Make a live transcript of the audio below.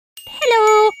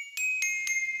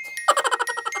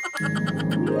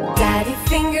Daddy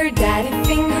finger,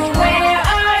 where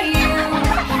are you?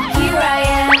 Here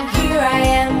I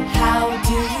am, how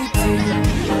do you do?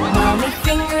 Mommy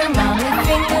finger,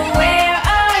 where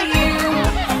are you?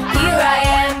 Here I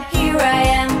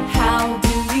am, how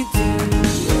do you do?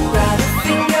 Brother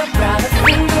finger,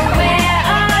 where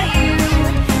are you?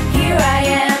 Here I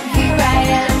am,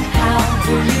 how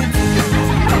do you do?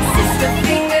 Sister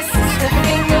finger,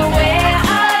 where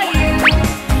are you?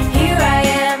 Here I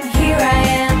am,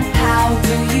 how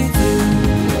do you do?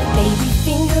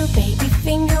 Baby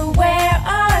finger, where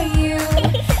are you?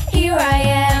 Here I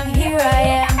am,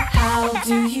 how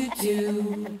do you do?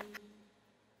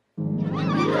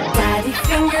 Daddy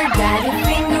finger,